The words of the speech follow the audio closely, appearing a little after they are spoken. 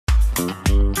Welcome.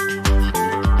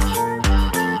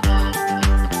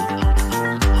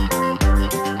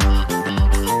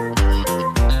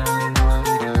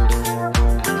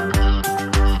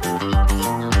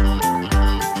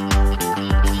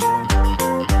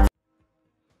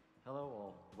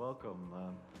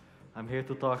 I'm here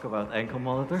to talk about ankle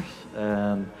monitors,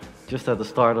 and just at the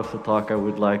start of the talk I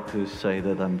would like to say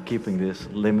that I'm keeping this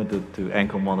limited to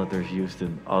ankle monitors used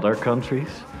in other countries,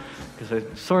 because I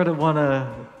sort of want to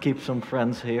keep some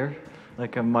friends here.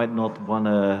 Like, I might not want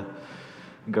to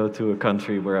go to a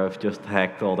country where I've just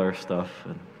hacked all their stuff,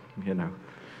 and you know,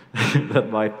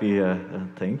 that might be a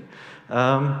thing.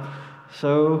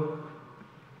 So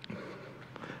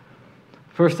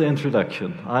first, the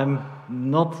introduction. I'm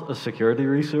not a security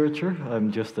researcher.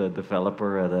 I'm just a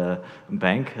developer at a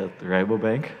bank, at the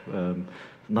Rabobank.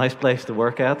 Nice place to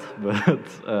work at,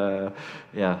 but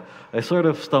yeah, I sort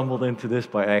of stumbled into this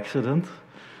by accident.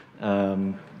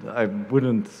 I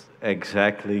wouldn't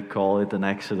exactly call it an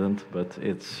accident, but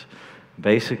it's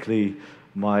basically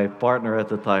my partner at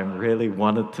the time really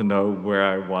wanted to know where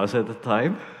I was at the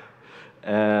time,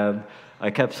 and I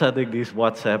kept sending these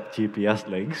WhatsApp GPS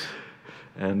links.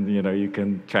 And you know, you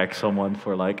can track someone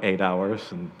for like 8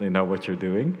 hours and they know what you're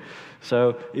doing.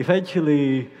 So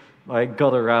eventually I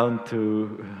got around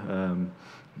to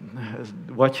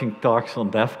watching talks on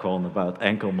DEF CON about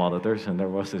ankle monitors, and there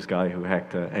was this guy who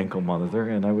hacked an ankle monitor,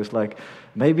 and I was like,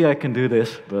 maybe I can do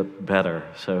this, but better.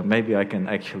 So maybe I can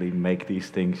actually make these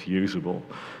things usable.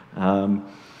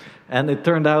 And it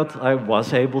turned out I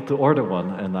was able to order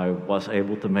one, and I was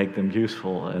able to make them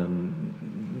useful.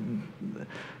 And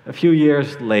a few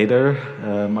years later,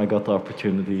 I got the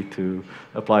opportunity to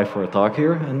apply for a talk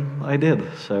here, and I did.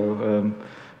 So,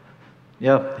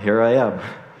 yeah, here I am.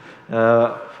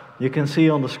 You can see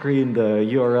on the screen the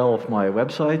URL of my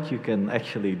website. You can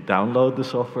actually download the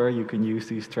software you can use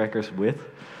these trackers with.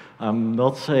 I'm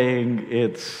not saying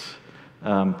it's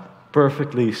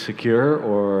perfectly secure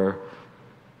or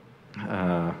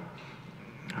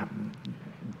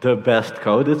the best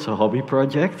code. It's a hobby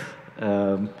project.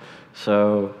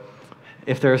 So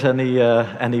if there's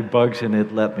any bugs in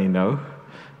it, let me know.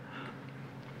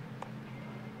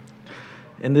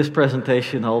 In this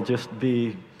presentation, I'll just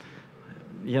be,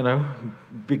 you know,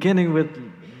 beginning with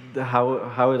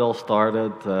how it all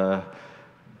started.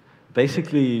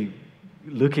 Basically,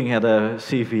 looking at a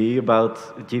CV about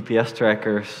GPS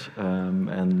trackers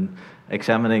and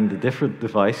examining the different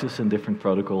devices and different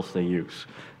protocols they use.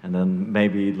 And then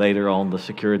maybe later on the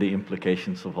security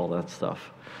implications of all that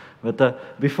stuff.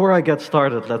 But before I get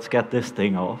started, let's get this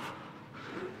thing off.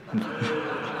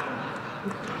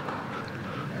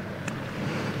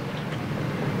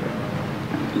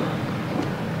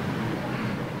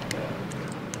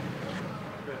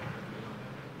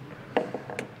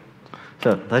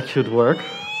 So that should work.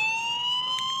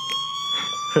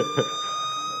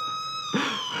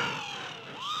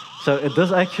 So it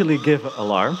does actually give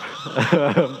alarm.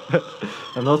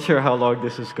 I'm not sure how long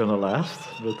this is going to last,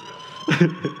 but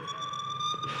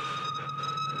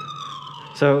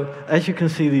so as you can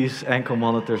see, these ankle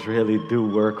monitors really do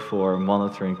work for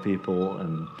monitoring people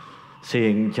and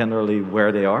seeing generally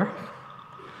where they are.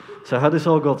 So how this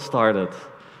all got started.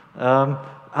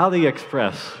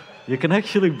 AliExpress. You can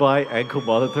actually buy ankle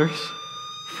monitors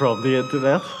from the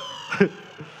internet.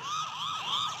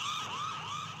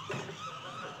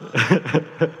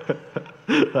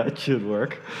 That should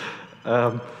work.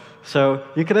 So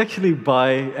you can actually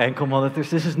buy ankle monitors.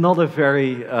 This is not a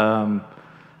very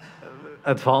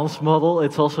advanced model.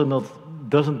 It's also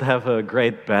doesn't have a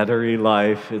great battery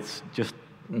life. It's just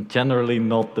generally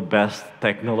not the best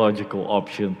technological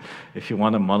option if you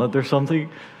want to monitor something.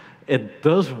 It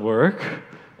does work,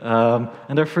 and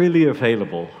they're freely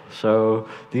available. So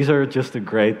these are just a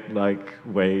great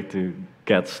way to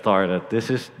get started. This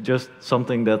is just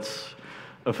something that's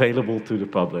available to the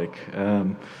public.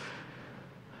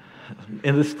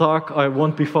 In this talk, I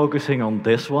won't be focusing on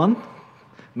this one,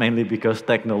 mainly because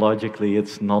technologically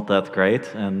it's not that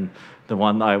great, and the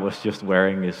one I was just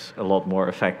wearing is a lot more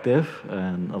effective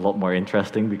and a lot more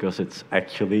interesting because it's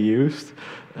actually used,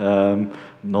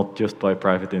 not just by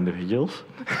private individuals.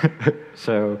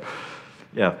 So,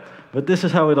 yeah, but this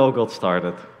is how it all got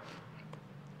started.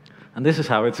 And this is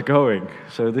how it's going.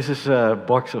 So this is a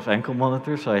box of ankle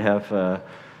monitors. I have a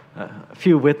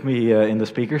few with me in the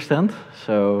speaker stand.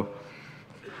 So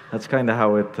that's kind of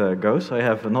how it goes. I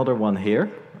have another one here.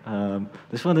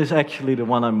 This one is actually the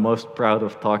one I'm most proud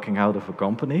of talking out of a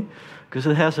company, because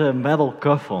it has a metal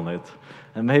cuff on it.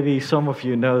 And maybe some of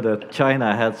you know that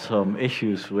China had some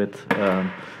issues with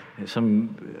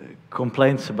some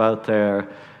complaints about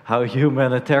how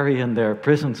humanitarian their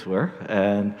prisons were,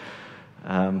 and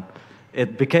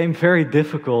it became very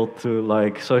difficult to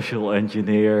like social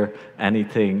engineer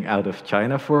anything out of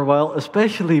China for a while,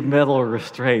 especially metal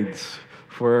restraints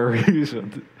for a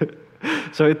reason.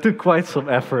 So it took quite some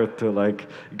effort to like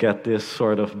get this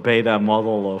sort of beta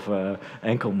model of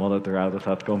ankle monitor out of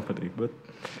that company, but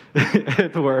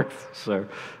it worked. So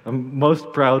I'm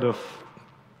most proud of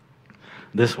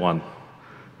this one.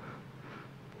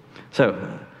 So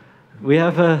we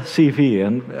have a CV,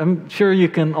 and I'm sure you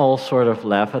can all sort of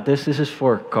laugh at this. This is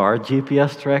for car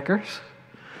GPS trackers.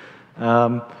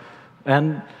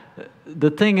 And the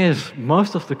thing is,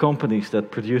 most of the companies that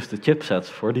produce the chipsets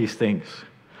for these things,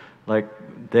 like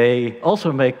they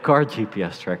also make car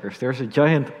GPS trackers. There's a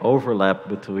giant overlap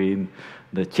between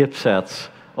the chipsets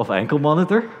of ankle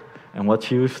monitor and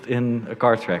what's used in a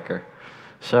car tracker.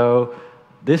 So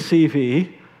this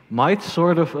CV might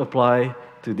sort of apply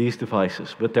to these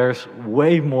devices, but there's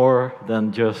way more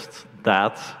than just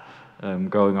that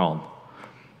going on.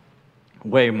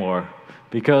 Way more,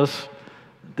 because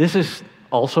this is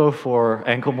also for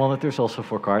ankle monitors, also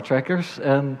for car trackers,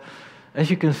 and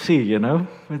as you can see, you know,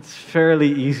 it's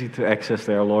fairly easy to access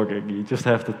their logging. You just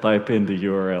have to type in the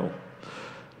URL.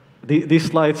 These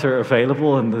slides are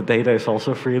available, and the data is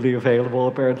also freely available,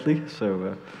 apparently.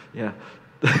 So, yeah.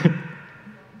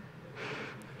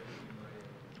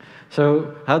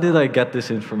 So, how did I get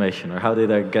this information, or how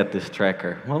did I get this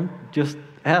tracker? Well, just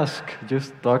ask,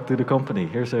 just talk to the company.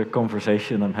 Here's a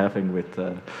conversation I'm having with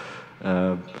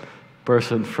a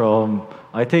person from,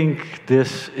 I think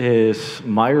this is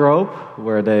MyRope,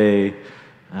 where they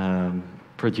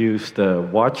produce the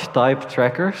watch-type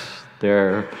trackers.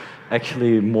 They're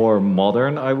actually more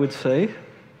modern, I would say,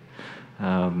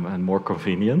 and more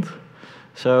convenient.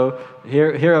 So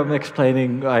here I'm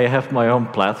explaining I have my own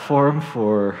platform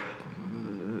for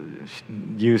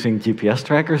using GPS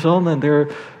trackers on, and they're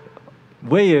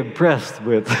way impressed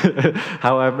with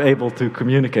how I'm able to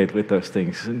communicate with those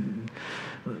things. And,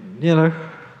 you know,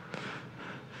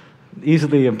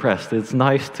 easily impressed. It's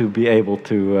nice to be able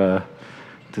to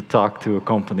talk to a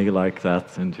company like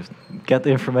that and just get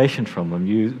information from them.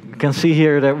 You can see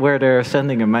here that where they're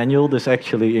sending a manual, this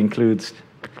actually includes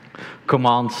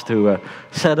commands to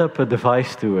set up a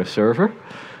device to a server.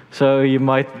 So you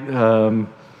might,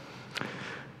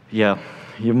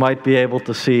 you might be able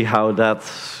to see how that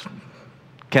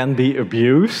can be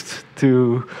abused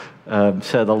to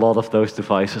set a lot of those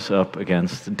devices up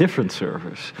against different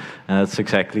servers. And that's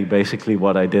exactly basically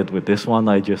what I did with this one.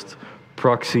 I just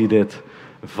proxied it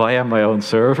via my own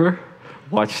server,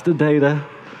 watched the data,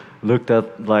 looked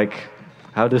at like,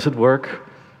 how does it work?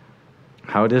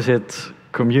 How does it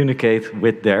communicate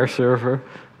with their server?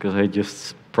 Because I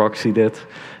just proxied it.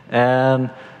 And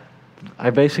I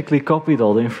basically copied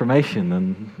all the information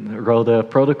and wrote a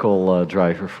protocol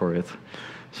driver for it.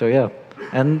 So yeah.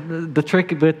 And the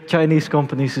trick with Chinese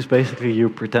companies is basically you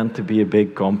pretend to be a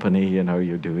big company, you know,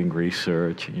 you're doing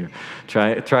research, and you're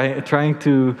trying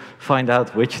to find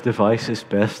out which device is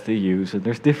best to use. And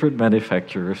there's different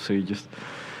manufacturers, so you just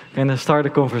kind of start a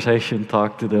conversation,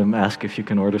 talk to them, ask if you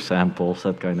can order samples,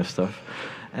 that kind of stuff.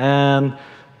 And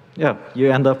yeah,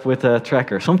 you end up with a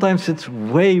tracker. Sometimes it's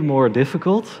way more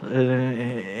difficult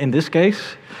in this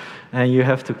case, and you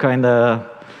have to kind of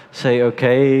say,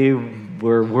 okay,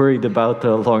 we're worried about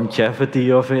the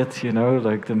longevity of it, you know,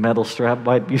 like the metal strap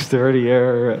might be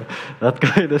sturdier, that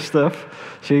kind of stuff.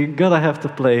 So you gotta have to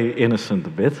play innocent a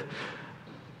bit.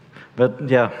 But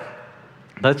yeah,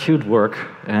 that should work,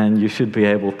 and you should be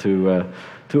able to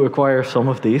acquire some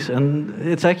of these. And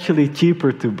it's actually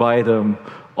cheaper to buy them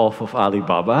off of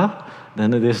Alibaba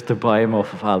than it is to buy them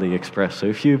off of AliExpress. So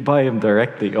if you buy them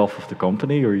directly off of the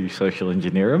company or you social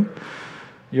engineer them,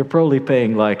 you're probably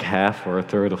paying like half or a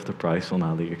third of the price on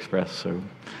AliExpress. So,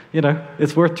 you know,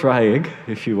 it's worth trying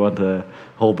if you want a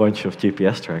whole bunch of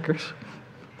GPS trackers.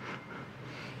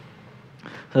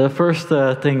 So the first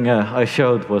thing I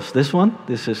showed was this one.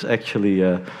 This is actually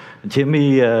a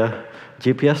Jimmy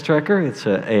GPS tracker. It's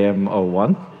a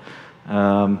AM01.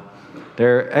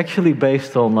 They're actually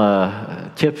based on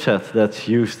a chipset that's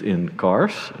used in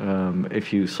cars.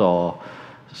 If you saw,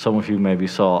 some of you maybe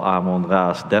saw Amon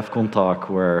Ra's DEFCON talk,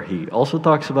 where he also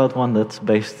talks about one that's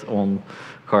based on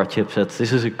car chipsets.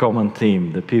 This is a common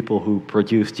theme. The people who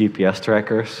produce GPS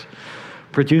trackers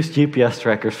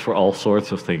for all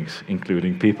sorts of things,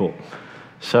 including people.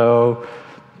 So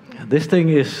this thing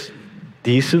is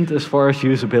decent as far as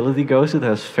usability goes. It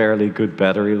has fairly good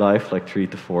battery life, like 3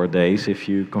 to 4 days if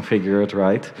you configure it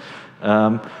right.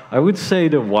 I would say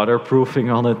the waterproofing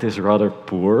on it is rather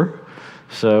poor.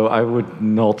 So I would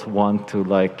not want to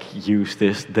like use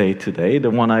this day to day. The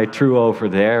one I threw over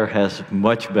there has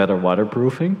much better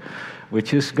waterproofing,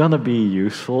 which is gonna be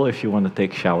useful if you want to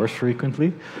take showers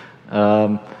frequently.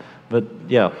 But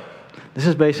yeah, this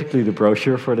is basically the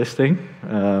brochure for this thing.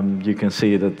 You can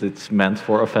see that it's meant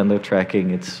for offender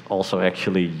tracking. It's also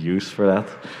actually used for that.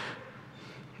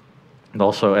 And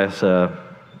also as a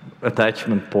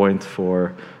attachment point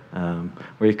for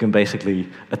where you can basically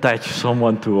attach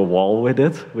someone to a wall with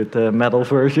it, with the metal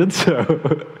version. So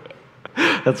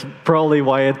that's probably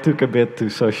why it took a bit to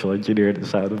social engineer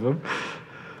this out of them.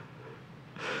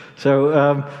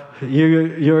 So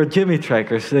your Jimmy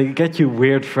trackers, they get you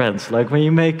weird friends. Like when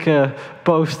you make a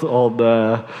post on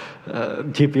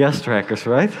GPS trackers,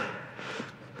 right?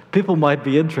 People might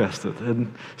be interested.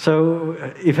 And so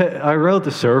if I wrote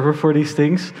a server for these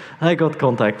things, I got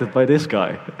contacted by this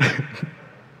guy.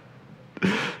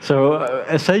 So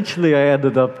essentially I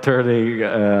ended up turning,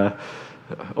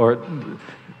 or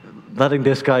letting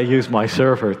this guy use my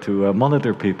server to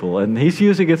monitor people. And he's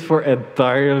using it for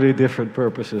entirely different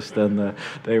purposes than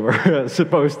they were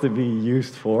supposed to be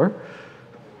used for.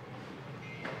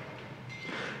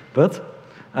 But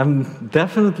I'm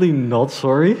definitely not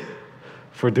sorry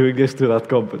for doing this to that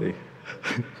company.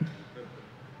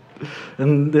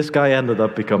 And this guy ended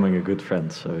up becoming a good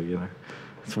friend, so you know,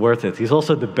 it's worth it. He's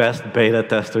also the best beta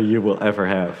tester you will ever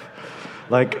have.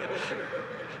 Like,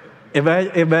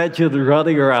 imagine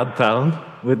running around town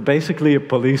with basically a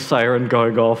police siren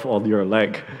going off on your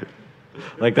leg.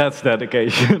 Like, that's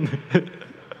dedication.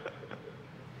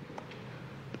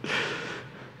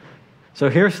 So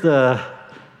here's the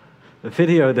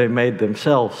video they made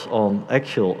themselves on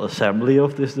actual assembly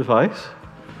of this device.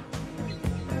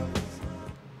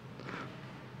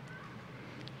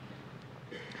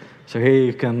 So here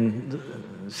you can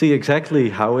see exactly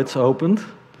how it's opened,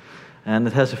 and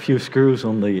it has a few screws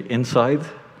on the inside,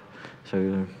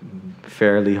 so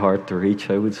fairly hard to reach,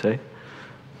 I would say.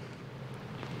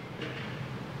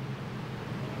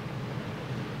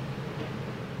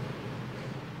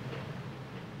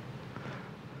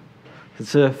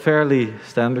 It's a fairly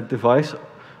standard device.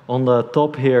 On the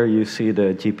top here you see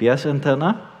the GPS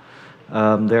antenna.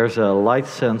 There's a light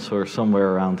sensor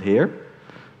somewhere around here.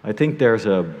 I think there's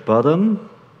a button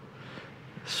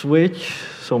switch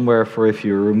somewhere for if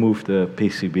you remove the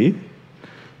PCB.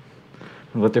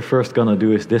 And what they're first going to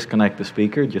do is disconnect the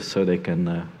speaker just so they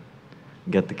can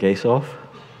get the case off.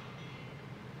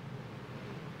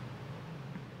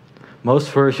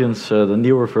 Most versions, the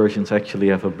newer versions, actually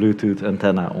have a Bluetooth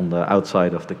antenna on the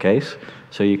outside of the case,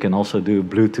 so you can also do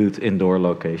Bluetooth indoor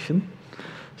location.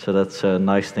 So that's a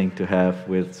nice thing to have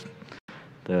with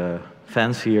the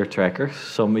fancier trackers.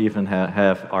 Some even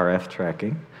have RF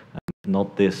tracking,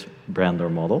 not this brand or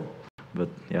model, but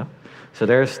yeah. So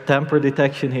there's tamper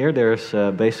detection here. There's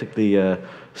basically a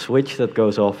switch that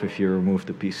goes off if you remove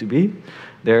the PCB.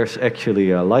 There's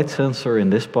actually a light sensor in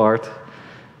this part.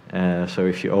 So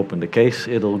if you open the case,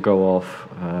 it'll go off.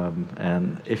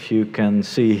 And if you can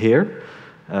see here,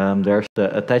 there's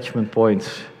the attachment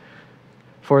points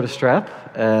for the strap.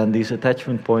 And these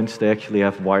attachment points, they actually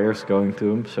have wires going to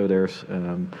them. So there's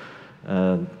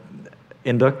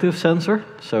inductive sensor.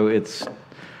 So it's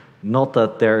not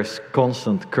that there's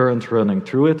constant current running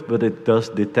through it, but it does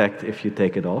detect if you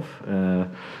take it off.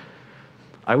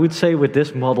 I would say with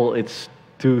this model, it's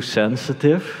too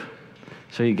sensitive.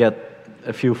 So you get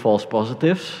a few false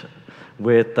positives.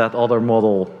 With that other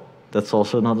model, that's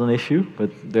also not an issue,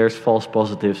 but there's false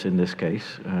positives in this case.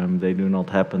 They do not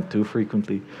happen too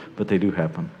frequently, but they do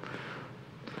happen.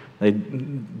 They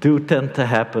do tend to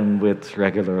happen with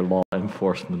regular law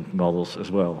enforcement models as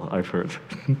well, I've heard.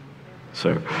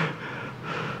 So.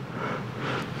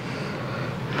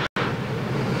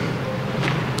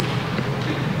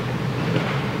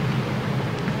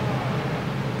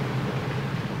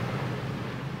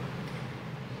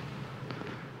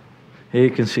 Here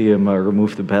you can see him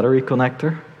remove the battery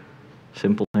connector.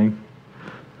 Simple thing.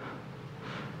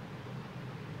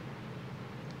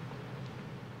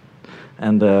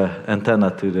 And the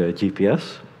antenna to the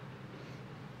GPS.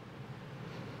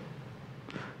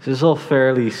 This is all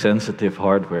fairly sensitive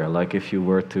hardware. Like if you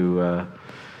were to,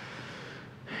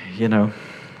 you know,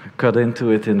 cut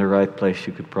into it in the right place,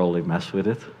 you could probably mess with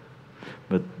it.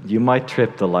 But you might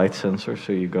trip the light sensor,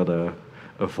 so you gotta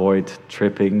avoid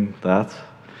tripping that.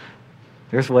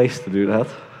 There's ways to do that,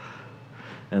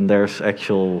 and there's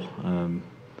actual,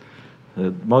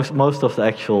 most of the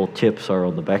actual chips are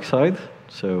on the backside,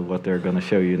 so what they're going to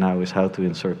show you now is how to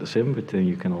insert the SIM, but then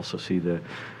you can also see the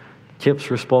chips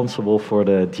responsible for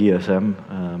the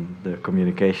GSM, the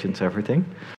communications, everything.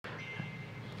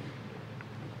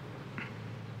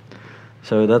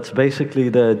 So that's basically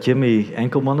the Jimmy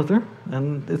ankle monitor,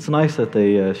 and it's nice that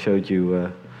they showed you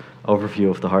overview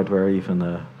of the hardware,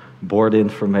 even board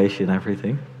information,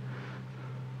 everything.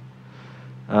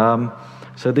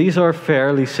 So these are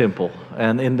fairly simple,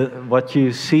 and in what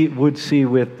you would see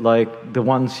with like the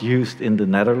ones used in the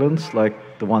Netherlands,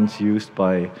 like the ones used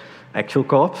by actual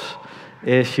cops,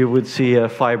 is you would see a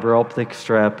fiber optic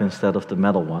strap instead of the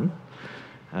metal one.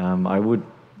 I would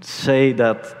say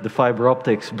that the fiber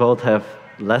optics both have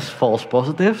less false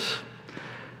positives,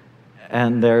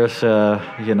 and there's a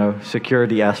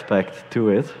security aspect to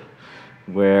it,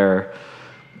 where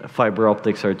fiber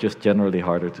optics are just generally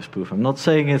harder to spoof. I'm not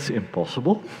saying it's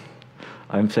impossible.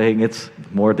 I'm saying it's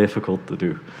more difficult to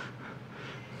do.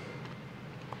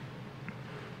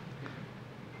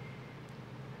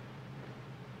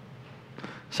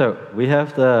 So we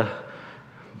have the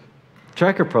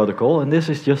tracker protocol, and this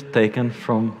is just taken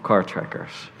from car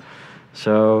trackers.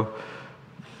 So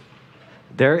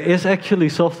there is actually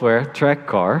software,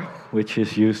 TrackCar, which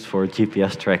is used for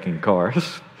GPS tracking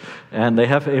cars. And they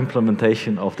have an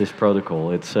implementation of this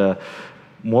protocol. It's a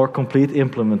more complete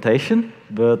implementation,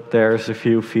 but there's a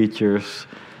few features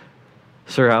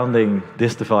surrounding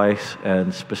this device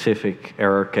and specific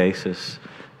error cases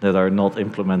that are not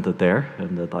implemented there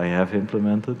and that I have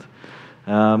implemented.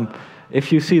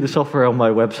 If you see the software on my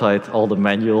website, all the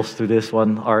manuals to this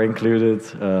one are included,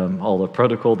 all the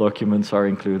protocol documents are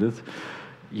included.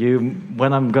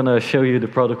 When I'm going to show you the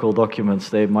protocol documents,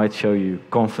 they might show you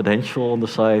confidential on the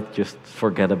site. Just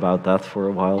forget about that for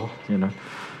a while,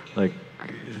 Like,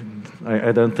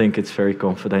 I don't think it's very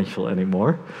confidential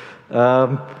anymore.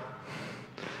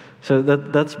 So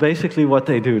that's basically what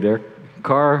they do. They're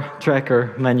car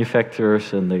tracker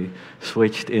manufacturers, and they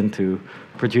switched into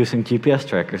producing GPS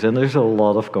trackers. And there's a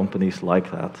lot of companies like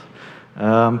that.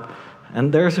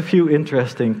 And there's a few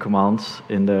interesting commands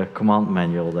in the command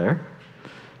manual there.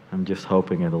 I'm just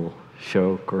hoping it'll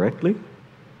show correctly.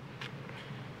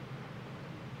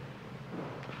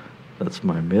 That's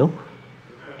my mail.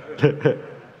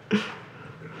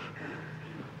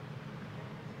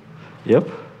 Yep,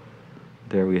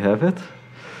 there we have it.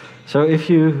 So if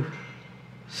you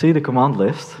see the command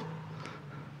list,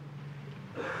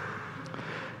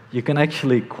 you can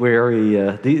actually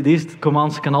query, these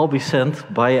commands can all be sent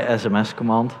via SMS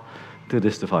command to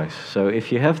this device. So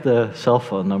if you have the cell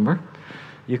phone number,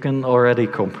 you can already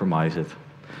compromise it.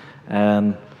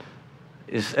 And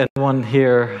is anyone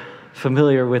here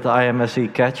familiar with the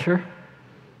IMSE catcher?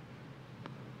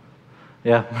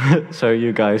 Yeah, so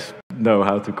you guys know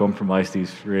how to compromise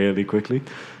these really quickly.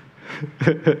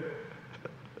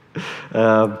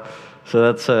 So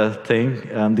that's a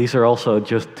thing. These are also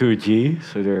just 2G,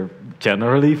 so they're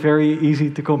generally very easy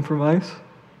to compromise.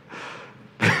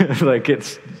 Like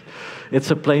it's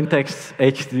a plain text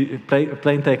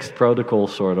plain text protocol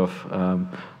sort of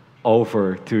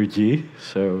over 2G.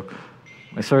 So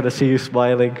I sort of see you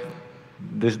smiling.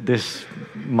 This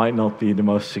might not be the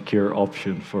most secure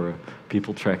option for a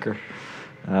people tracker.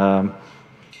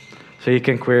 So you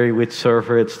can query which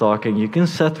server it's talking. You can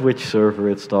set which server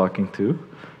it's talking to.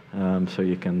 So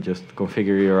you can just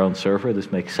configure your own server.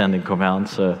 This makes sending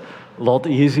commands a lot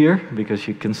easier because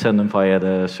you can send them via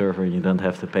the server and you don't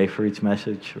have to pay for each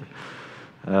message.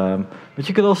 But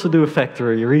you can also do a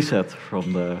factory reset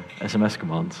from the SMS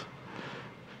commands.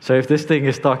 So if this thing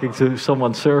is talking to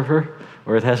someone's server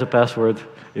or it has a password,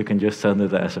 you can just send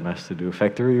it an SMS to do a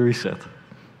factory reset.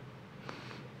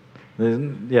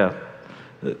 Then, yeah.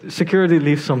 Security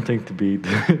leaves something to be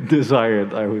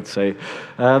desired, I would say.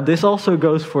 This also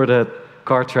goes for the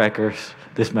car trackers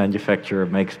this manufacturer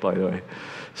makes, by the way.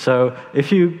 So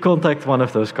if you contact one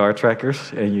of those car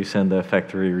trackers and you send a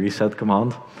factory reset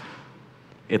command,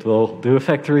 it will do a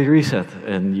factory reset,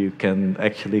 and you can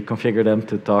actually configure them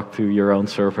to talk to your own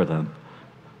server then.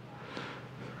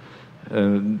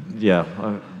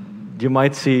 You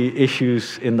might see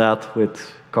issues in that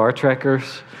with car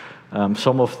trackers.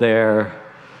 Some of their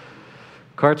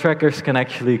car trackers can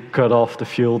actually cut off the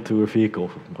fuel to a vehicle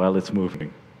while it's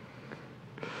moving.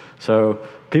 So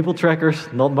people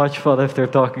trackers, not much fun if they're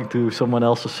talking to someone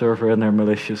else's server and they're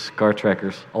malicious. Car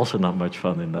trackers, also not much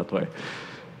fun in that way.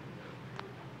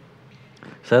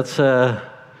 So that's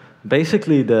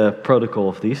basically the protocol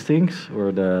of these things,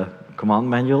 or the command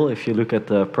manual. If you look at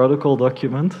the protocol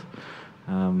document,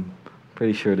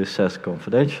 pretty sure this says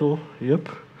confidential. Yep.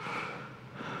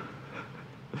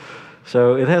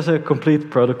 So it has a complete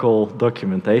protocol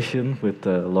documentation with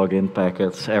the login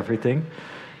packets, everything.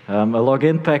 A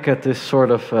login packet is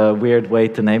sort of a weird way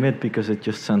to name it because it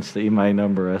just sends the email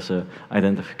number as an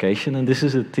identification. And this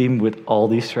is a team with all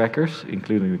these trackers,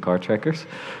 including the car trackers.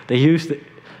 They use the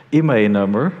IMEI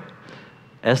number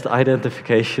as the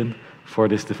identification for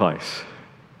this device.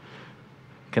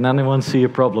 Can anyone see a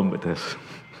problem with this?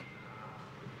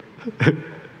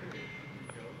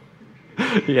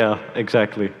 Yeah,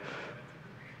 exactly.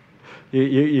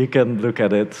 You can look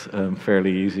at it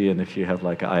fairly easy, and if you have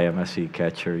like an IMSI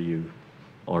catcher, you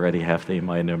already have the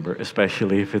IMEI number,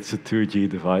 especially if it's a 2G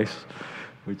device,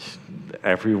 which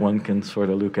everyone can sort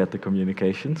of look at the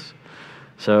communications.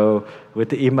 So with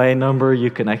the IMEI number,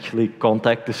 you can actually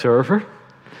contact the server,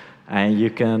 and you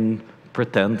can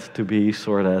pretend to be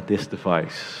sort of this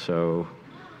device. So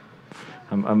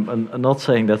I'm not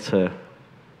saying that's a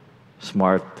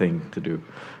smart thing to do,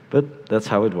 but that's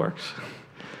how it works.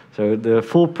 So the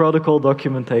full protocol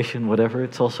documentation, whatever,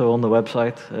 it's also on the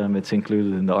website. It's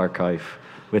included in the archive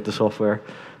with the software,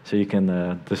 so you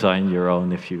can design your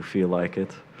own if you feel like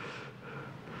it.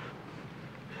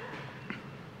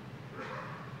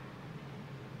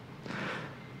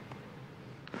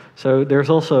 So there's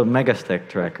also Megastack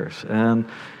trackers, and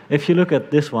if you look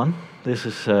at this one, this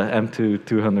is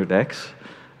M2-200X,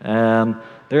 and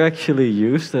they're actually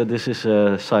used. This is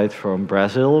a site from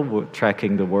Brazil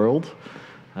tracking the world.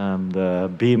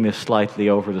 The beam is slightly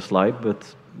over the slide,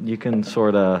 but you can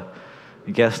sort of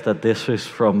guess that this is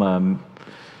from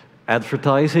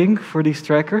advertising for these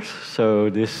trackers. So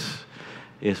this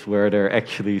is where they're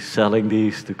actually selling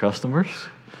these to customers.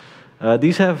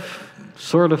 These have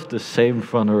sort of the same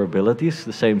vulnerabilities,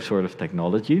 the same sort of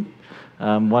technology.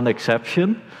 One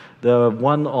exception, the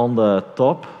one on the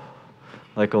top,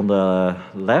 like on the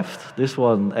left, this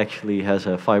one actually has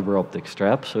a fiber optic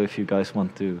strap. So if you guys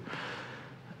want to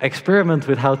experiment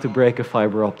with how to break a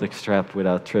fiber optic strap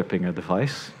without tripping a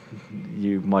device,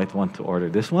 you might want to order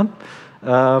this one.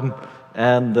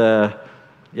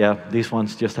 Yeah, these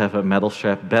ones just have a metal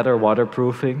strap, better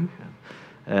waterproofing,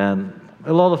 and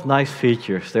a lot of nice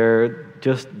features. They're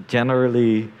just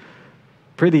generally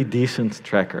pretty decent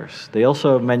trackers. They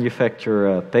also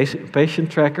manufacture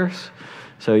patient trackers.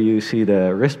 So you see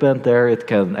the wristband there. It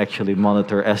can actually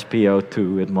monitor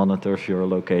SpO2. It monitors your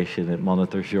location. It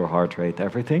monitors your heart rate,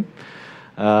 everything.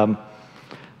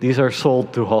 These are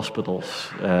sold to hospitals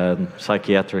and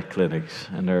psychiatric clinics,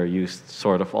 and they're used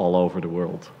sort of all over the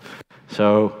world.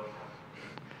 So,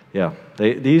 yeah,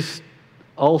 these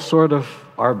all sort of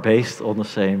are based on the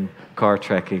same car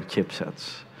tracking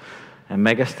chipsets. And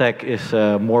Megastack is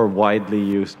a more widely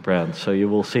used brand. So you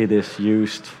will see this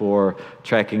used for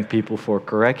tracking people for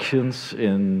corrections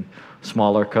in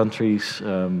smaller countries,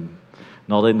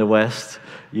 not in the West.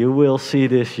 You will see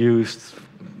this used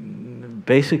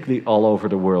basically all over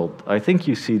the world. I think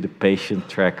you see the patient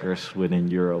trackers within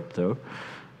Europe, though.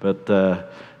 But the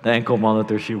ankle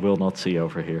monitors you will not see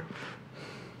over here.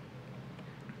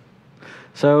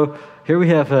 So here we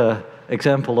have an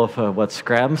example of what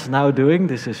Scram's now doing.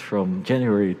 This is from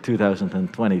January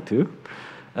 2022.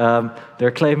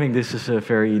 They're claiming this is a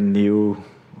very new,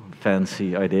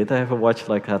 fancy idea. I have a watch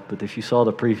like that, but if you saw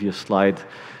the previous slide,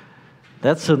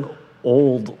 that's an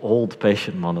old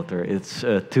patient monitor. It's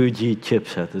a 2G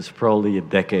chipset. It's probably a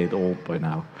decade old by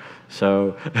now.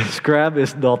 So Scram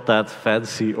is not that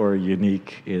fancy or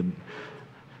unique in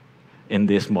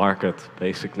this market,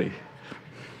 basically.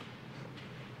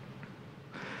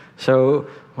 So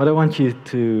what I want you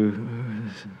to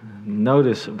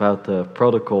notice about the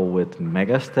protocol with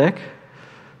Megastack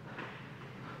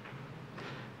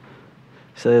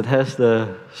is that it has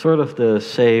the sort of the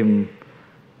same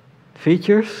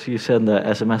features. You send the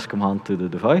SMS command to the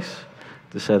device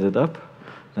to set it up.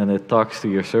 Then it talks to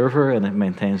your server, and it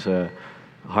maintains a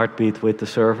heartbeat with the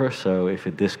server. So if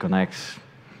it disconnects,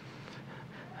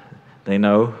 they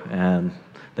know, and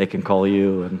they can call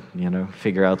you and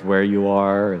figure out where you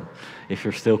are, and if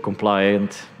you're still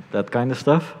compliant, that kind of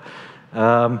stuff.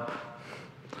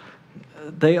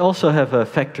 They also have a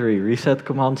factory reset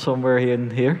command somewhere in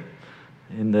here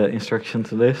in the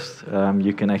instructions list.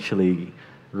 You can actually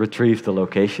retrieve the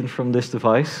location from this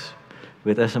device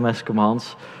with SMS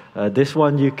commands. This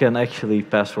one you can actually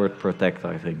password protect,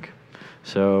 I think.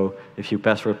 So if you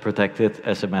password protect it,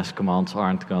 SMS commands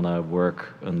aren't gonna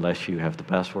work unless you have the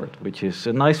password, which is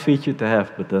a nice feature to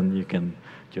have, but then you can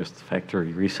just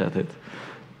factory reset it.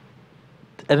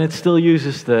 And it still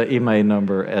uses the IMEI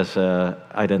number as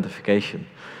identification.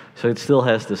 So it still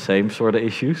has the same sort of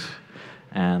issues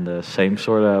and the same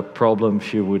sort of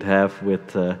problems you would have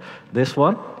with this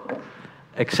one,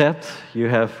 except you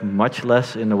have much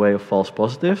less in the way of false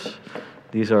positives.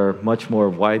 These are much more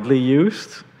widely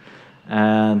used.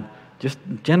 And just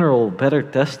general better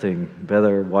testing,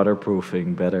 better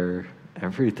waterproofing, better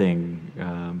everything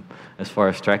as far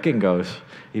as tracking goes.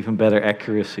 Even better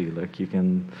accuracy, like you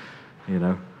can,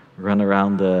 run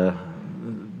around the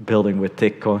building with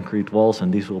thick concrete walls,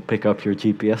 and these will pick up your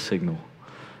GPS signal.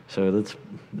 So that's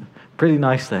pretty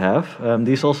nice to have.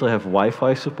 These also have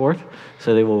Wi-Fi support,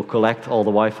 so they will collect all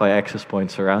the Wi-Fi access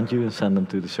points around you and send them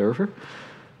to the server,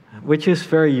 which is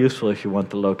very useful if you want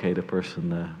to locate a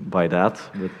person by that.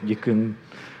 But you can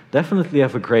definitely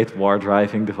have a great war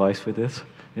driving device with this.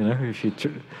 You know, if you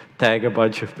tag a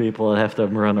bunch of people and have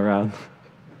them run around.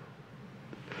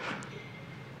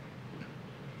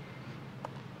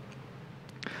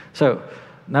 So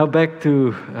now back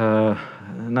to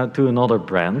another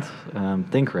brand,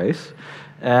 ThinkRace.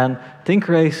 And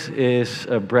ThinkRace is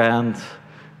a brand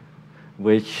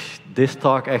which this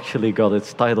talk actually got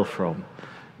its title from.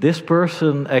 This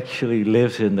person actually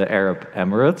lives in the Arab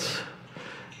Emirates,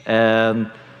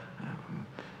 and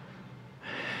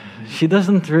she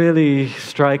doesn't really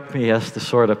strike me as the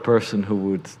sort of person who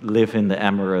would live in the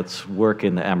Emirates, work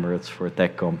in the Emirates for a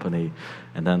tech company,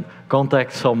 and then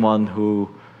contact someone who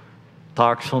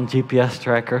talks on GPS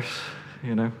trackers,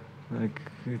 you know. Like,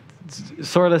 it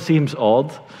sort of seems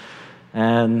odd.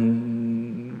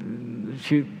 And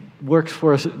she works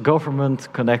for a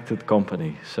government-connected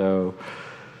company, so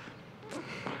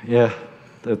yeah,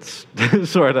 that's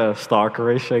sort of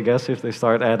stalkerish, I guess, if they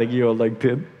start adding you on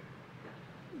LinkedIn.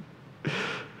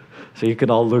 So you can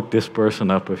all look this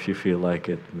person up if you feel like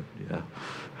it. Yeah.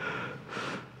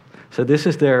 So this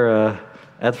is their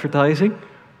advertising.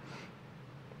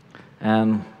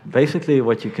 And basically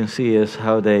what you can see is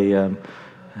how they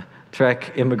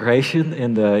track immigration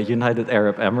in the United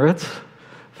Arab Emirates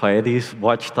via these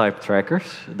watch-type trackers.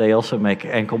 They also make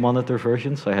ankle monitor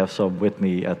versions. I have some with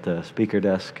me at the speaker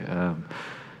desk.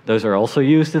 Those are also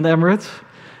used in the Emirates.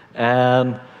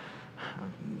 And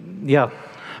yeah,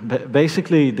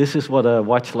 basically this is what a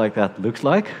watch like that looks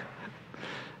like.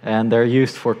 And they're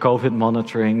used for COVID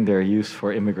monitoring. They're used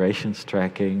for immigrations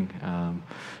tracking.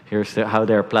 Here's how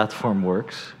their platform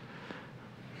works.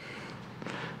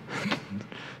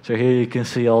 So here you can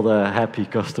see all the happy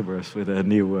customers with a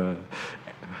new,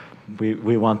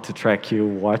 we want to track you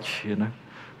watch, you know.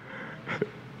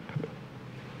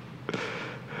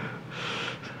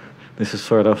 This is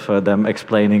sort of them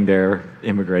explaining their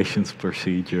immigrations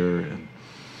procedure and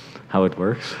how it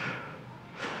works.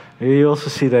 Here you also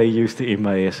see they use the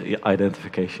email as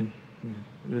identification.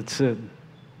 It's a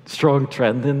strong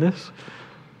trend in this.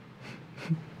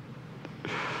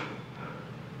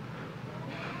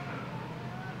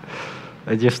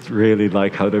 I just really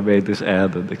like how they made this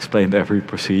ad and explained every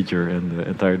procedure in the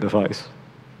entire device.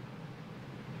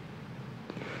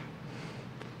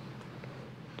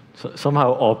 So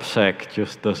somehow OPSEC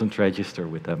just doesn't register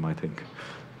with them, I think.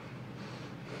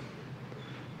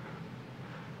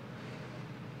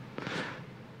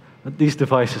 But these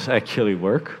devices actually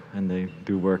work, and they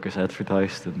do work as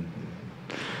advertised. And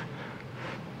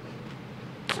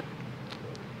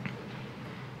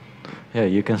yeah,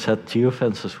 you can set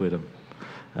geofences with them.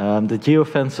 The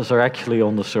geofences are actually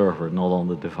on the server, not on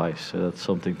the device, so that's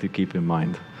something to keep in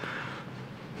mind.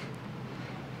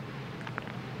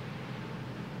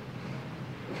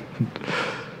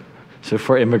 So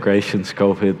for immigrations,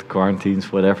 COVID,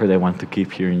 quarantines, whatever, they want to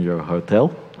keep you in your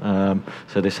hotel.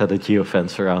 So they set a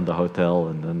geofence around the hotel,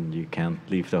 and then you can't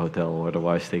leave the hotel,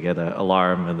 otherwise they get an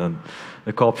alarm, and then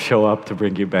the cops show up to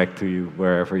bring you back to you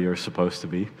wherever you're supposed to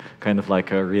be. Kind of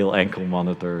like a real ankle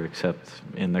monitor, except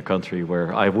in a country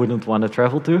where I wouldn't want to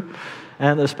travel to,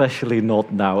 and especially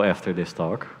not now after this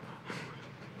talk.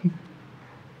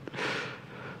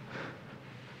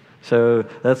 So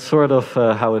that's sort of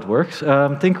how it works.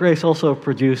 ThinkRace also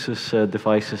produces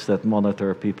devices that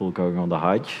monitor people going on the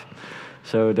Hajj.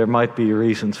 So there might be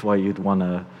reasons why you'd want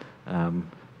to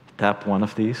tap one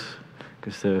of these,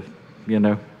 because you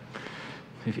know,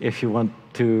 if you want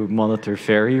to monitor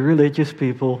very religious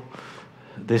people,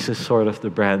 this is sort of the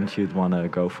brand you'd want to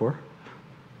go for.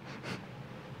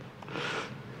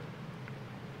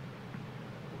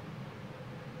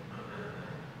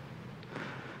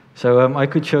 So I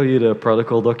could show you the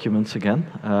protocol documents again.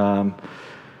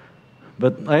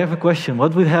 But I have a question.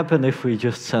 What would happen if we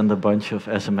just send a bunch of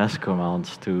SMS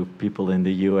commands to people in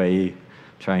the UAE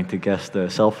trying to guess the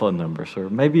cell phone numbers? Or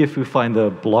maybe if we find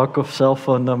a block of cell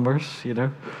phone numbers, you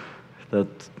know, that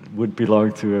would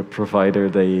belong to a provider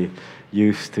they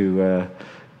use to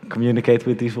communicate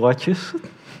with these watches?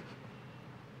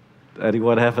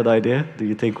 Anyone have an idea? Do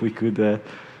you think we could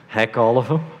hack all of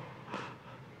them?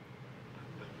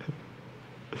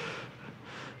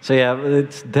 So yeah,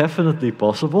 it's definitely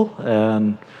possible,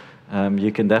 and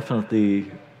you can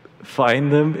definitely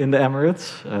find them in the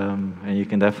Emirates, and you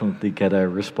can definitely get a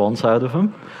response out of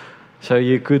them. So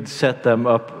you could set them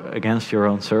up against your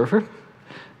own server,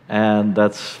 And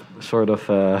that's sort of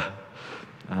a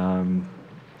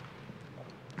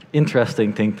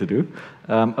interesting thing to do.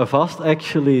 Avast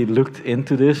actually looked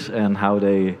into this and how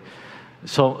they,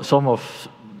 some of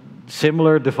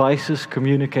similar devices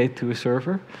communicate to a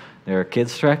server. There are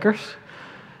kids trackers.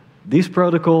 These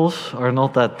protocols are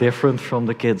not that different from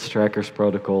the kids trackers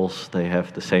protocols. They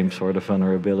have the same sort of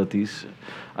vulnerabilities.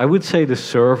 I would say the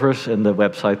servers and the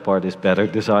website part is better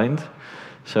designed.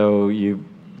 So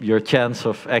your chance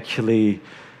of actually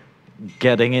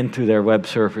getting into their web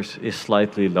servers is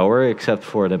slightly lower, except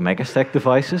for the Megastack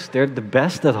devices. They're the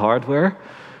best at hardware,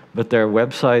 but their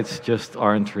websites just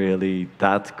aren't really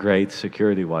that great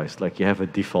security-wise. Like you have a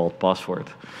default password.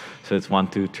 So it's 1,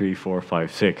 2, 3, 4,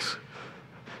 5, 6.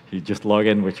 You just log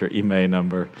in with your email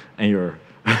number and your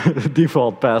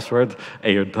default password,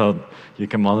 and you're done. You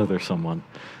can monitor someone.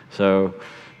 So,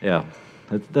 yeah,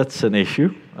 that's an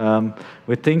issue.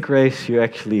 With ThinkRace, you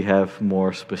actually have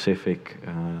more specific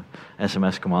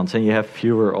SMS commands, and you have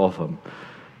fewer of them.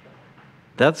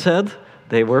 That said,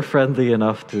 they were friendly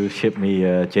enough to ship me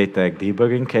a JTAG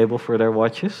debugging cable for their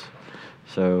watches.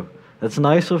 So that's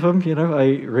nice of them, you know,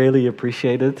 I really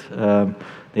appreciate it.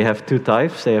 They have two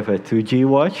types. They have a 2G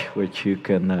watch, which you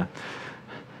can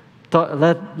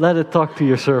let it talk to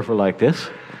your server like this.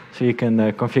 So you can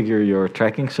configure your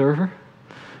tracking server.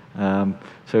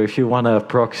 So if you want to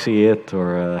proxy it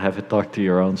or have it talk to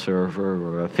your own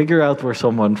server or figure out where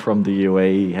someone from the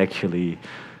UAE actually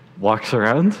walks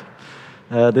around,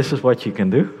 this is what you can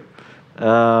do.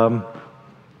 And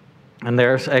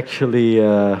there's actually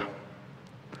a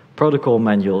protocol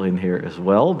manual in here as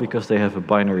well, because they have a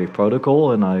binary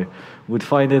protocol, and I would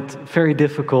find it very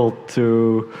difficult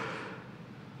to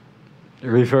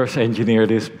reverse engineer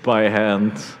this by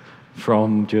hand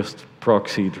from just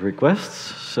proxied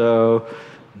requests. So,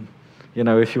 you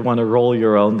know, if you want to roll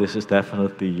your own, this is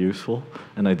definitely useful.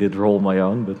 And I did roll my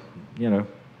own, but, you know,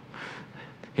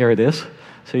 here it is.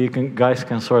 So you guys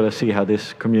can sort of see how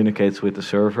this communicates with the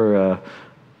server.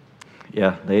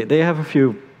 Yeah, they have a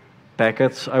few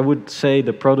packets. I would say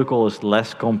the protocol is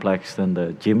less complex than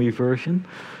the Jimmy version,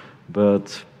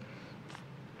 but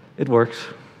it works.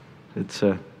 It's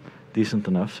decent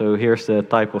enough. So here's the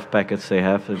type of packets they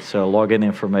have. It's login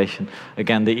information.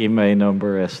 Again, the email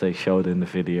number as they showed in the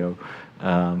video.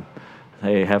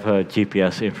 They have a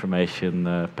GPS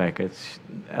information package,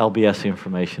 LBS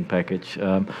information package.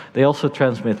 They also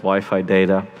transmit Wi-Fi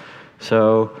data.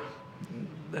 So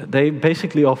they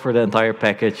basically offer the entire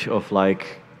package of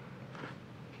like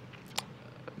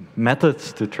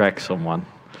methods to track someone.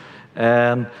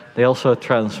 And they also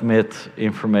transmit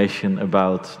information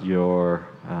about your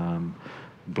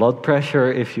blood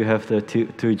pressure if you have the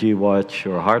 2G watch,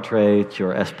 your heart rate,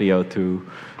 your SpO2.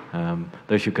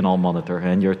 Those you can all monitor,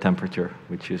 and your temperature,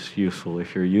 which is useful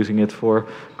if you're using it for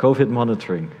COVID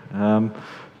monitoring.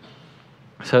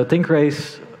 So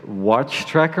ThinkRace watch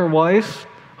tracker-wise,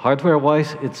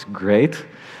 hardware-wise, it's great.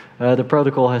 The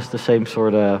protocol has the same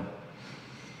sort of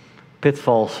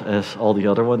pitfalls as all the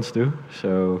other ones do.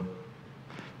 So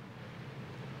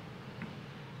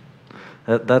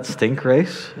that's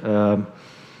ThinkRace.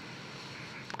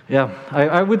 Yeah,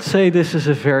 I would say this is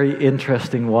a very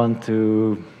interesting one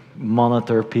to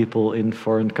monitor people in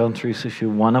foreign countries if you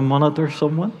want to monitor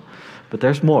someone, but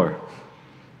there's more.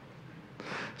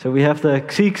 So we have the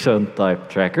Xeexon type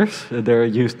trackers. They're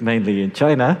used mainly in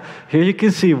China. Here you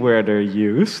can see where they're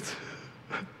used.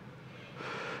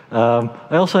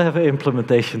 I also have an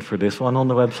implementation for this one on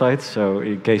the website, so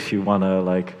in case you want to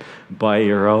like buy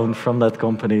your own from that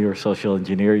company or social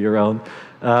engineer your own.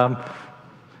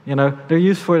 You know, they're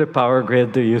used for the power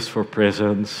grid, they're used for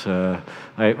prisons.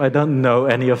 I don't know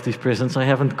any of these prisons. I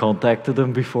haven't contacted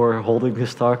them before holding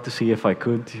this talk to see if I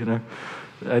could, you know.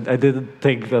 I didn't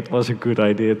think that was a good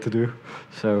idea to do.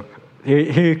 So here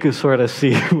you can sort of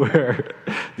see where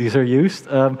these are used.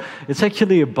 It's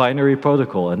actually a binary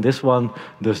protocol, and this one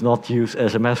does not use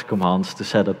SMS commands to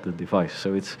set up the device.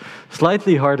 So it's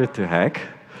slightly harder to hack.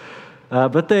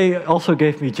 But they also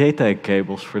gave me JTAG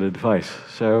cables for the device.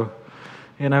 So,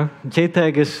 you know,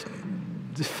 JTAG is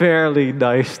fairly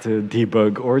nice to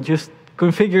debug, or just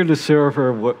configure the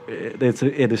server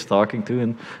it is talking to,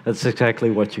 and that's exactly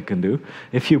what you can do.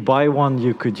 If you buy one,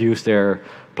 you could use their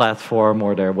platform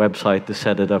or their website to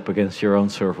set it up against your own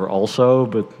server also,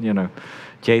 but, you know,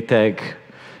 JTAG,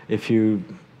 if you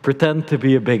pretend to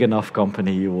be a big enough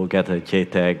company, you will get a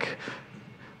JTAG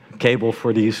cable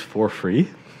for these for free.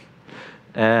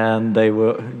 And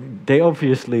they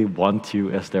obviously want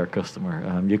you as their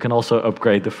customer. You can also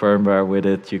upgrade the firmware with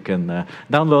it. You can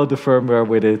download the firmware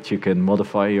with it. You can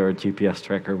modify your GPS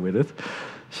tracker with it.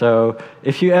 So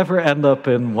if you ever end up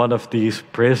in one of these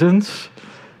prisons,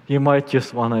 you might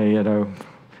just want to,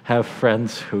 have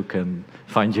friends who can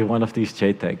find you one of these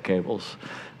JTAG cables.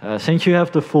 Since you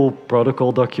have the full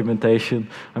protocol documentation,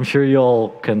 I'm sure you all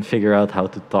can figure out how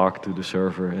to talk to the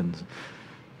server and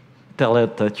tell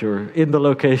it that you're in the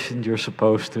location you're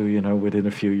supposed to, within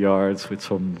a few yards with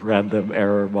some random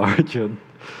error margin.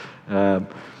 Yeah,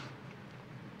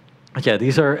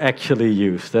 these are actually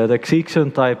used. The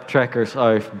Xeexon type trackers,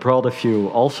 I've brought a few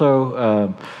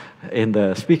also in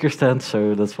the speaker stand,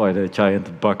 so that's why the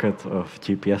giant bucket of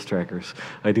GPS trackers.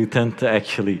 I do tend to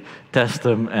actually test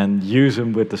them and use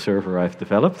them with the server I've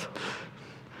developed.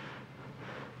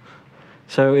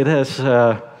 So it has,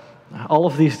 all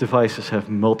of these devices have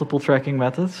multiple tracking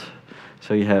methods.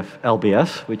 So you have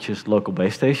LBS, which is local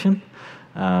base station.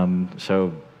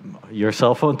 So your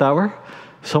cell phone tower.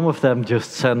 Some of them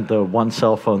just send the one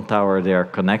cell phone tower they're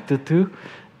connected to.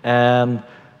 And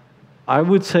I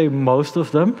would say most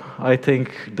of them, I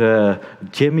think the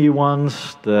Jimmy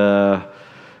ones, the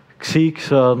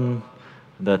Xeexon,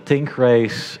 the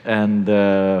ThinkRace, and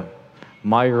the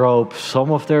MyRope, some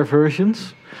of their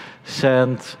versions,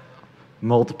 send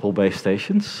multiple base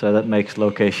stations. So that makes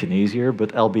location easier,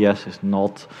 but LBS is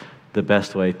not the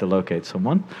best way to locate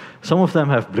someone. Some of them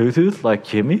have Bluetooth, like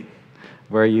Jimmy,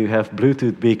 where you have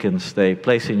Bluetooth beacons they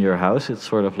place in your house. It's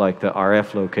sort of like the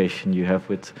RF location you have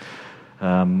with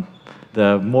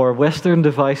the more Western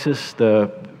devices, the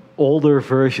older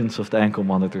versions of the ankle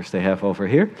monitors they have over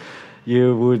here.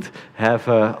 You would have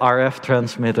a RF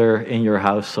transmitter in your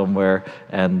house somewhere,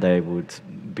 and they would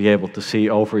be able to see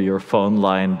over your phone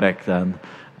line back then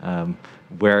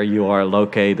where you are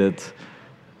located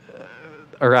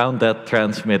around that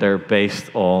transmitter based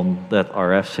on that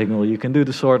RF signal. You can do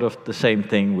the same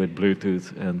thing with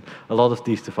Bluetooth, and a lot of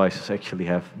these devices actually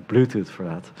have Bluetooth for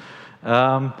that.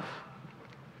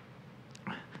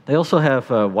 They also have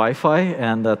Wi-Fi,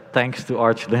 and thanks to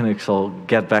Arch Linux, I'll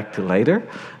get back to later.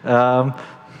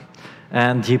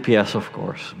 And GPS, of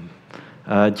course.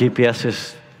 GPS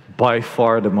is by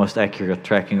far the most accurate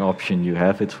tracking option you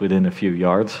have. It's within a few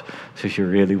yards. So if you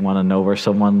really want to know where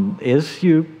someone is,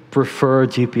 you prefer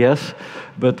GPS.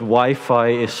 But Wi-Fi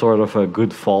is sort of a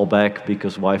good fallback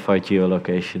because Wi-Fi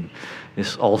geolocation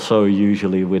is also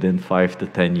usually within 5 to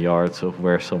 10 yards of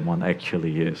where someone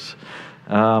actually is.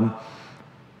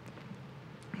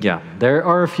 Yeah, there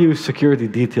are a few security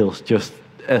details just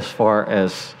as far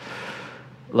as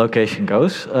location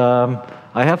goes.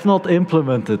 I have not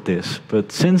implemented this,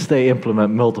 but since they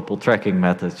implement multiple tracking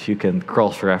methods, you can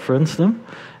cross-reference them.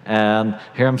 And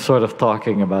here I'm sort of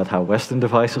talking about how Western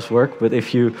devices work, but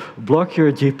if you block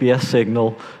your GPS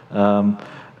signal,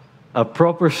 a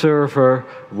proper server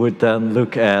would then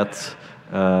look at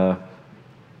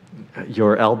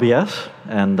your LBS,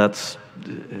 and that's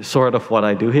sort of what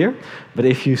I do here. But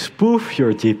if you spoof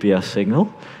your GPS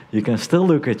signal, you can still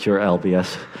look at your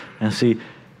LBS and see,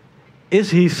 is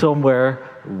he somewhere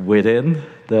within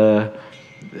the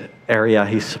area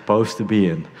he's supposed to be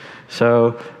in?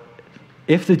 So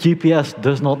if the GPS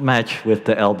does not match with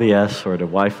the LBS or the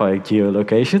Wi-Fi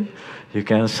geolocation, you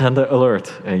can send an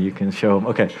alert and you can show him,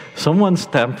 okay, someone's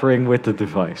tampering with the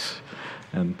device.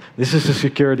 And this is a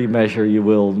security measure you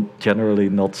will generally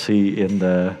not see in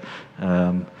the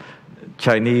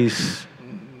Chinese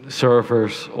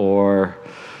servers or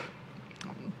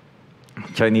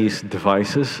Chinese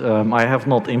devices. I have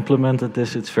not implemented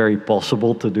this. It's very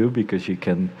possible to do because you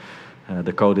can,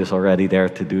 the code is already there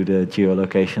to do the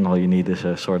geolocation. All you need is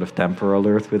a sort of tamper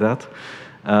alert with that.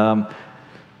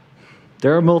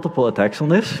 There are multiple attacks on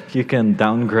this. You can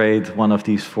downgrade one of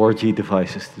these 4G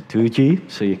devices to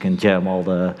 2G, so you can jam all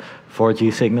the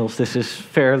 4G signals. This is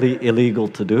fairly illegal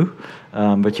to do,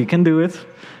 but you can do it.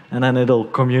 And then it'll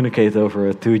communicate over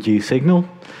a 2G signal.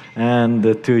 And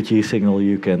the 2G signal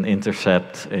you can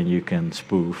intercept, and you can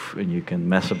spoof, and you can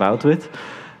mess about with.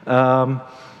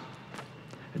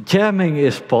 Jamming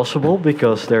is possible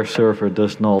because their server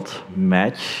does not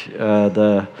match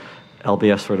the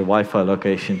LBS or the Wi-Fi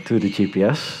location to the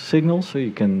GPS signal, so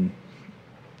you can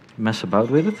mess about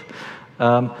with it.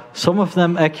 Some of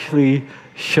them actually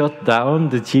shut down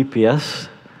the GPS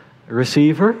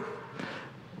receiver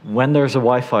when there's a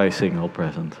Wi-Fi signal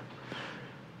present.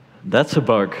 That's a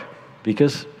bug,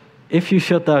 because if you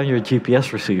shut down your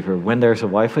GPS receiver when there's a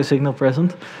Wi-Fi signal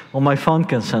present, well, my phone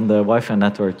can send the Wi-Fi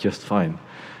network just fine.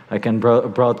 I can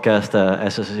broadcast a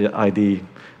SSID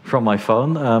from my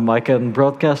phone. I can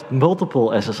broadcast multiple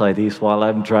SSIDs while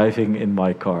I'm driving in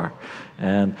my car.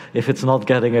 And if it's not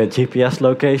getting a GPS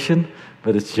location,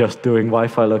 but it's just doing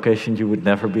Wi-Fi location, you would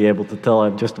never be able to tell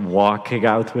I'm just walking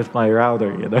out with my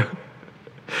router, you know?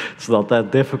 It's not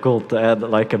that difficult to add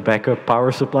like a backup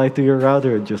power supply to your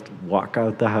router and just walk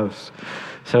out the house.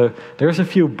 So there's a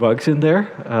few bugs in there.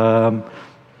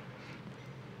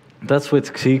 That's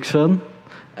with Xeexon.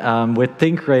 With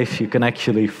ThinkRace, you can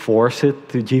actually force it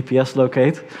to GPS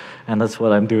locate, and that's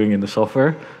what I'm doing in the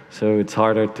software. So it's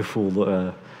harder to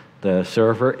fool the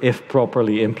server if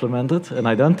properly implemented. And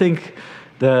I don't think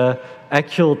the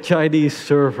actual Chinese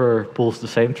server pulls the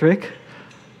same trick,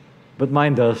 but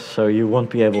mine does, so you won't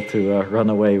be able to run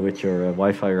away with your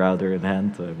Wi-Fi router in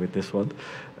hand with this one.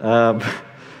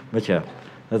 But yeah,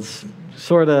 that's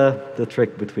sort of the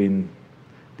trick between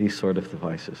these sort of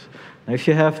devices. Now, if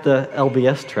you have the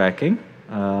LBS tracking,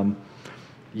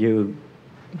 you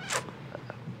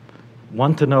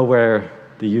want to know where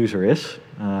the user is.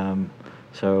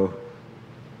 So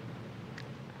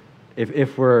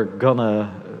if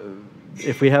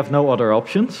we have no other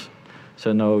options,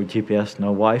 so no GPS, no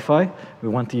Wi-Fi, we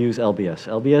want to use LBS.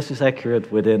 LBS is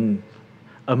accurate within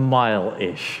a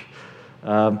mile-ish.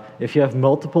 If you have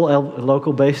multiple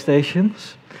local base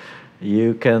stations,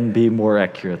 you can be more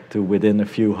accurate to within a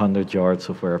few hundred yards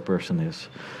of where a person is.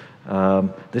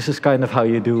 This is kind of how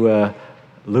you do a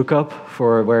lookup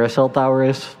for where a cell tower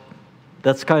is.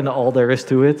 That's kind of all there is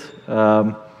to it.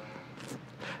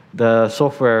 The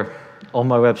software on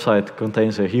my website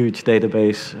contains a huge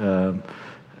database,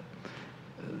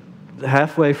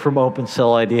 halfway from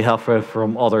OpenCell ID, halfway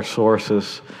from other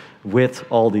sources, with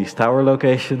all these tower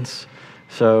locations.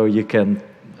 So you can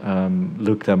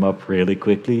look them up really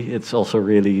quickly. It's also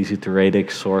really easy to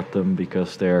radix sort them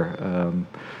because they're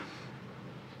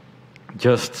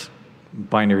just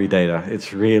binary data.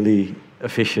 It's really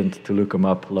efficient to look them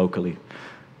up locally.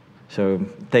 So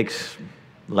it takes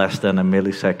less than a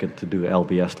millisecond to do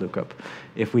LBS lookup.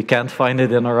 If we can't find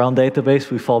it in our own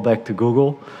database, we fall back to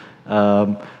Google,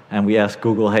 and we ask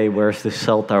Google, hey, where's this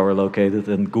cell tower located?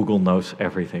 And Google knows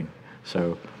everything.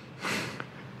 So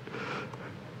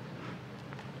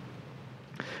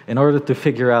in order to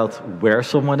figure out where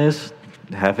someone is,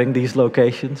 having these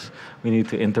locations, we need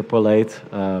to interpolate.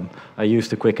 I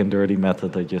used a quick and dirty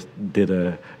method. I just did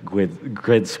a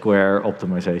grid square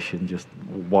optimization, just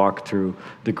walk through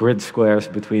the grid squares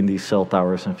between these cell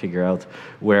towers and figure out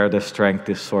where the strength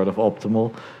is sort of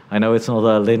optimal. I know it's not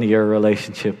a linear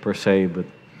relationship per se, but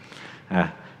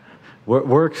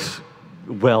works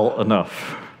well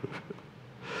enough.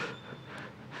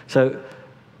 So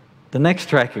the next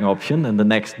tracking option, and the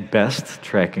next best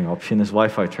tracking option, is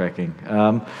Wi-Fi tracking.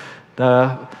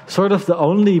 Sort of the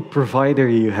only provider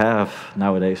you have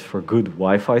nowadays for good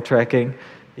Wi-Fi tracking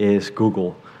is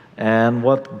Google. And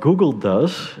what Google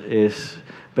does is,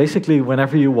 basically,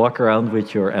 whenever you walk around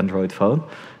with your Android phone,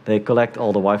 they collect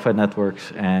all the Wi-Fi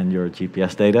networks and your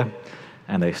GPS data,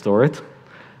 and they store it.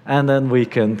 And then we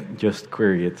can just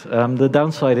query it. The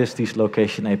downside is these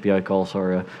location API calls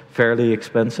are fairly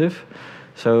expensive.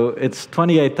 So it's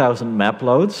 28,000 map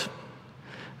loads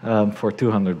for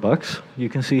 $200, you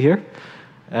can see here.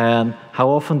 And how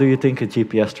often do you think a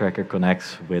GPS tracker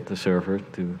connects with the server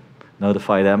to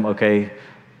notify them, okay,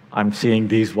 I'm seeing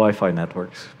these Wi-Fi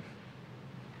networks?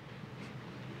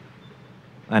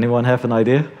 Anyone have an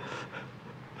idea?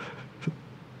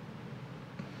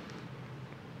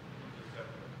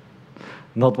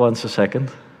 Not once a second.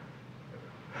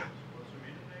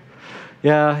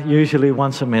 Yeah, usually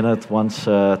once a minute, once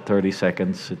 30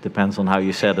 seconds. It depends on how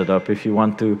you set it up. If you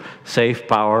want to save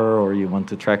power or you want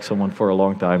to track someone for a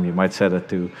long time, you might set it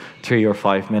to 3 or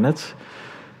 5 minutes.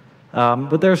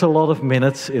 But there's a lot of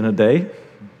minutes in a day,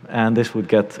 and this would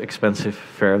get expensive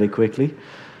fairly quickly.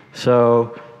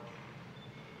 So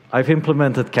I've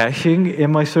implemented caching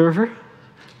in my server.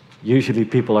 Usually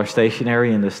people are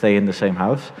stationary and they stay in the same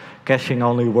house. Caching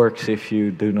only works if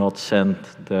you do not send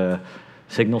the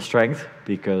signal strength,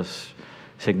 because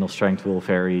signal strength will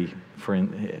vary for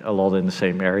a lot in the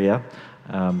same area.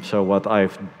 So what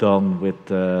I've done with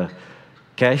the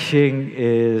caching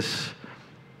is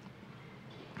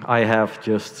I have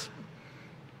just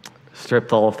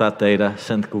stripped all of that data,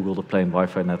 sent Google the plain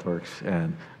Wi-Fi networks,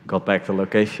 and got back the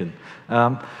location.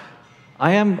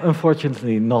 I am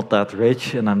unfortunately not that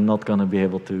rich, and I'm not going to be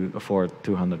able to afford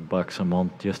 $200 a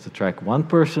month just to track one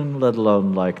person, let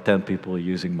alone like 10 people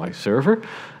using my server.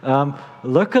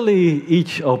 Luckily,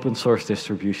 each open source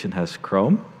distribution has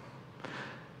Chrome.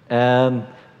 And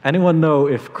anyone know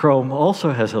if Chrome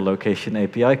also has a location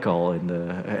API call in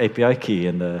the API key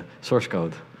in the source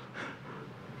code?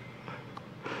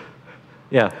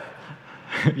 Yeah,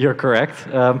 you're correct.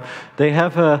 They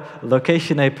have a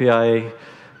location API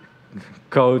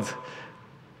code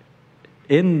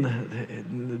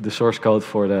in the source code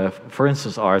for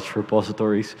instance, Arch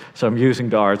repositories. So I'm using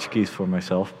the Arch keys for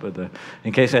myself, but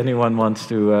in case anyone wants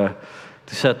to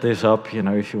set this up,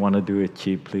 if you want to do it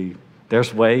cheaply,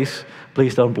 there's ways.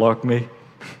 Please don't block me.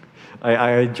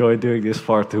 I enjoy doing this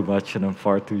far too much, and I'm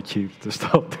far too cheap to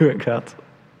stop doing that.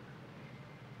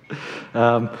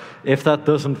 If that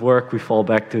doesn't work, we fall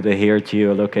back to the here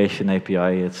geolocation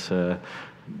API. It's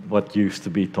what used to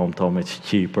be TomTom. It's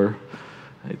cheaper.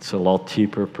 It's a lot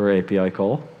cheaper per API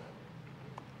call.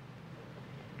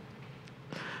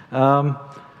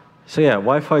 So yeah,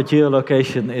 Wi-Fi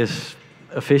geolocation is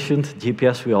efficient.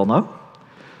 GPS we all know.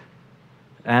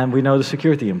 And we know the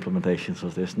security implementations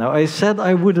of this. Now, I said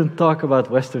I wouldn't talk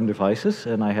about Western devices,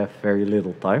 and I have very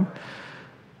little time.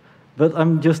 But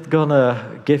I'm just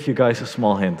gonna give you guys a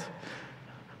small hint.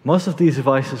 Most of these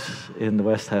devices in the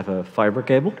West have a fiber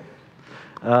cable.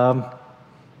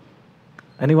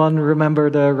 Anyone remember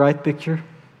the right picture?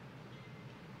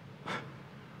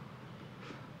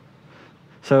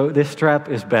 So this strap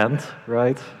is bent,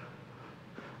 right?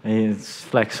 And it's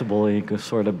flexible, and you can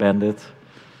sort of bend it,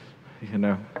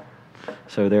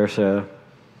 So there's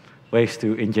ways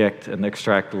to inject and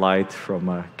extract light from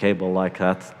a cable like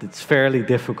that. It's fairly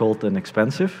difficult and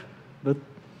expensive, but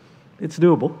it's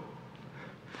doable.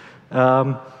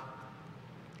 And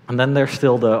then there's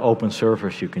still the open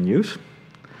servers you can use,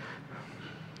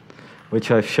 which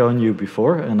I've shown you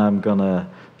before, and I'm gonna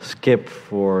skip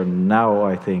for now,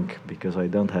 I think, because I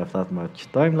don't have that much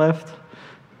time left.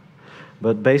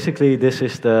 But basically, this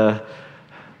is the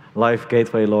live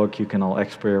gateway log you can all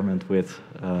experiment with,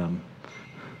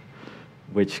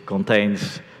 which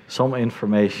contains some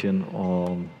information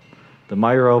on the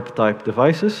MyRope type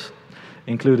devices,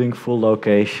 including full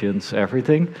locations,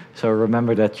 everything. So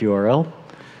remember that URL.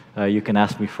 You can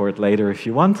ask me for it later if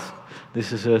you want.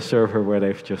 This is a server where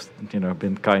they've just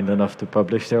been kind enough to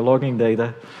publish their logging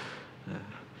data.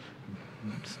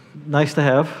 Nice to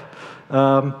have.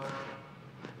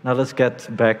 Now let's get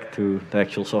back to the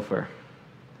actual software.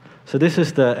 So this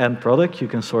is the end product. You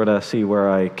can sort of see where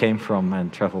I came from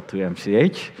and traveled to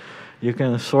MCH. You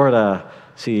can sort of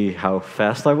see how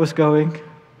fast I was going.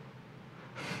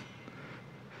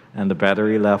 And the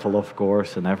battery level, of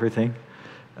course, and everything.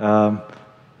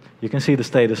 You can see the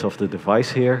status of the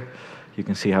device here. You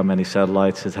can see how many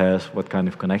satellites it has, what kind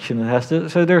of connection it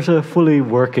has. So there's a fully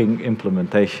working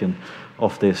implementation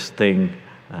of this thing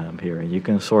here. And you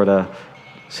can sort of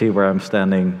see where I'm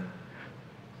standing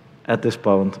at this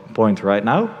point right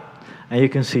now. And you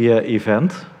can see an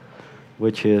event,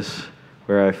 which is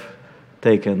where I've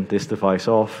taken this device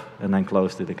off and then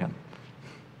closed it again.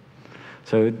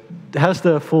 So it has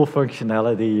the full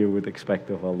functionality you would expect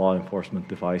of a law enforcement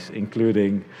device,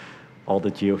 including all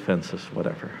the geofences,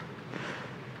 whatever.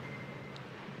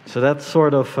 So that's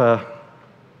sort of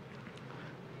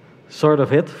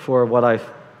it for what I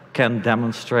can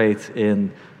demonstrate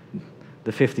in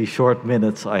the 50 short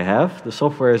minutes I have. The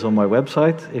software is on my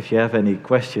website. If you have any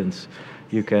questions,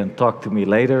 you can talk to me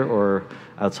later or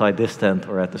outside this tent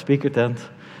or at the speaker tent.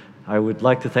 I would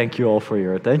like to thank you all for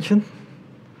your attention.